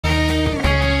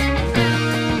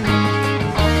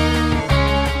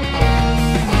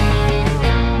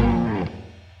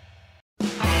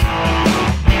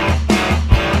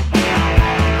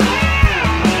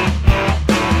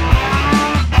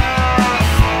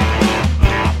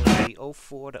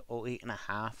04 to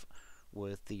 08.5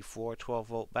 with the 4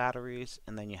 12-volt batteries,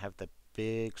 and then you have the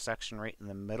big section right in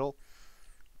the middle.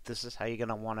 This is how you're going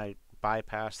to want to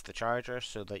bypass the charger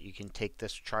so that you can take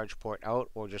this charge port out,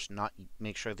 or just not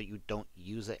make sure that you don't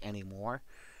use it anymore.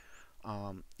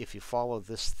 If you follow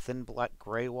this thin black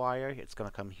gray wire, it's going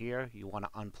to come here. You want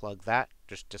to unplug that,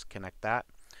 just disconnect that.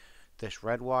 This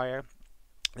red wire,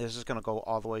 this is going to go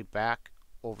all the way back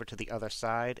over to the other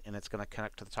side, and it's going to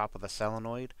connect to the top of the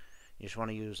solenoid. You just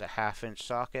want to use a 1/2 inch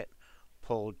socket,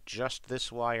 pull just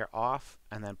this wire off,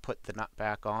 and then put the nut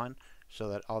back on so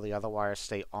that all the other wires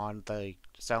stay on the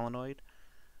solenoid.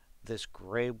 This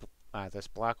this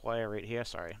black wire right here,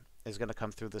 is going to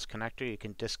come through this connector. You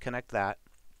can disconnect that,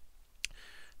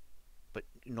 but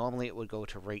normally it would go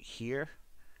to right here,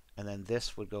 and then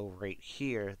this would go right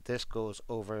here. This goes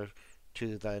over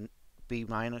to the B-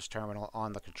 terminal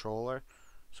on the controller.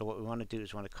 So what we want to do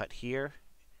is we want to cut here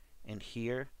and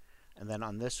here, and then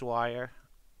on this wire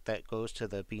that goes to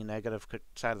the B-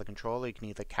 side of the controller, you can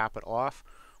either cap it off,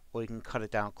 or you can cut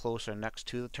it down closer next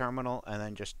to the terminal and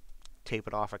then just tape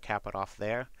it off or cap it off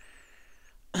there.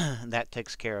 That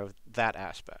takes care of that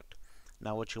aspect.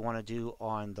 Now what you want to do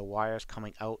on the wires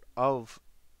coming out of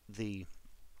the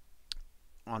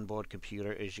onboard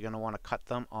computer is you're going to want to cut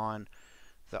them on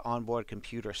the onboard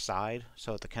computer side.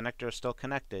 So if the connector is still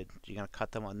connected, you're going to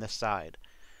cut them on this side.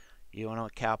 You want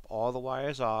to cap all the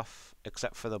wires off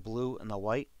except for the blue and the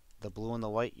white. The blue and the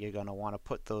white, you're going to want to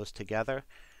put those together,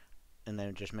 and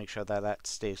then just make sure that that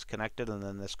stays connected, and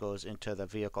then this goes into the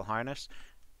vehicle harness,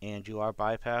 and you are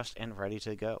bypassed and ready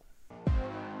to go.